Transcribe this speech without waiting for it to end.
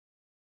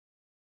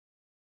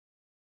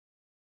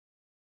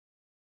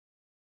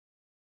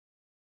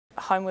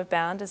Homeward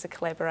Bound is a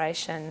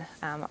collaboration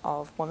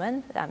of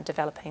women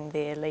developing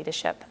their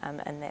leadership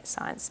in that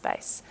science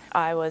space.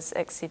 I was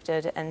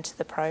accepted into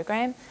the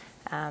program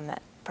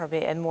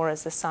probably more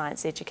as a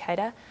science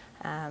educator.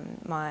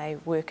 My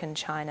work in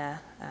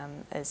China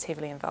is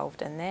heavily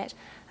involved in that.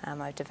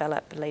 I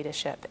develop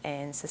leadership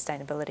and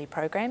sustainability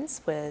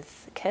programs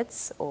with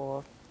kids,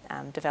 or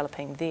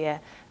developing their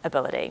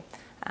ability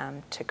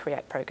to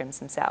create programs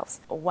themselves.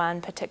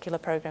 One particular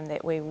program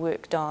that we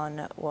worked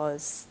on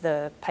was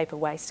the paper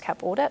waste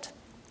cup audit.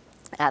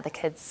 The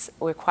kids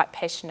were quite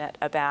passionate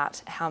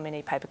about how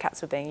many paper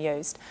cups were being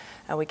used.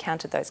 We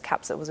counted those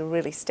cups. It was a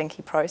really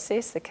stinky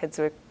process. The kids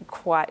were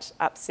quite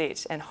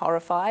upset and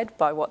horrified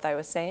by what they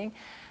were seeing.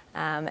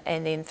 And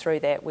then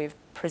through that we've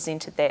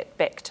presented that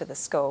back to the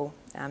school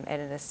at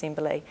an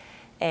assembly,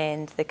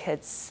 and the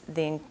kids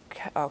then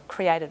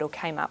created or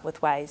came up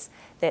with ways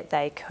that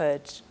they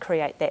could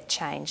create that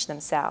change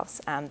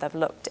themselves. They've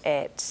looked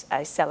at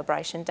a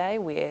celebration day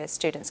where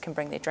students can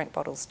bring their drink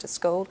bottles to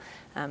school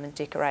and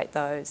decorate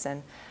those,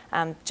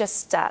 and just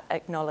start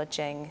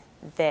acknowledging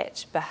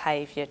that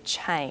behaviour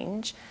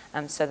change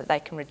so that they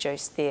can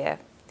reduce their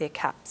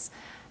cups.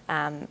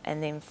 And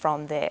then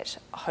from that,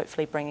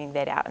 hopefully bringing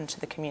that out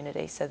into the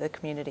community so the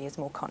community is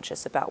more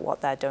conscious about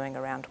what they're doing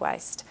around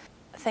waste.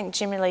 I think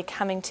generally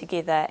coming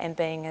together and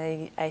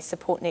being a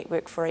support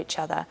network for each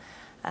other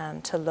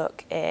to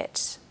look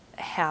at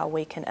how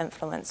we can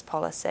influence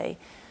policy,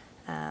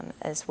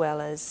 as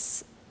well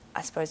as,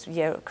 I suppose,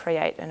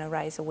 create and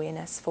raise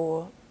awareness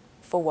for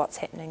what's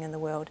happening in the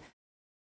world.